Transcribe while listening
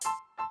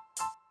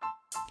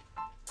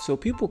So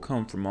people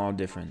come from all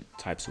different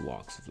types of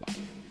walks of life.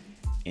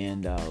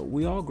 And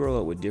we all grow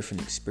up with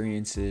different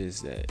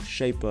experiences that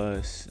shape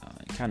us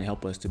and kind of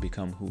help us to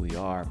become who we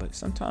are. But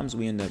sometimes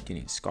we end up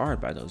getting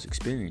scarred by those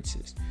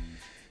experiences.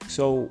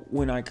 So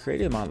when I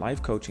created my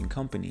life coaching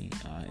company,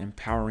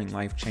 Empowering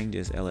Life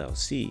Changes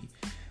LLC,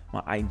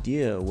 my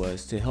idea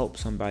was to help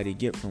somebody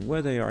get from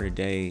where they are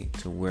today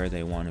to where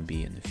they want to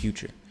be in the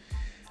future.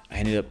 I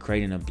ended up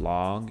creating a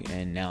blog,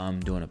 and now I'm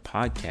doing a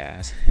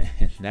podcast,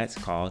 and that's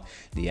called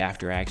the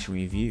After Action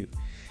Review.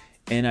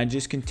 And I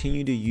just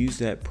continue to use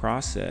that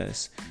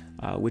process,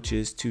 which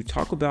is to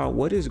talk about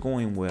what is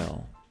going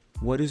well,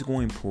 what is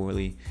going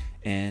poorly,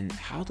 and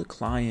how the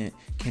client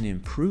can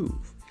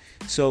improve.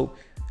 So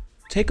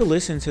take a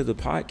listen to the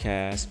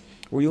podcast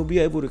where you'll be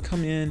able to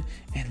come in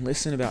and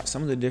listen about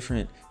some of the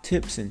different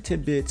tips and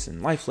tidbits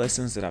and life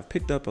lessons that I've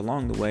picked up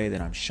along the way that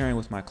I'm sharing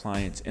with my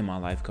clients in my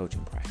life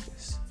coaching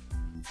practice.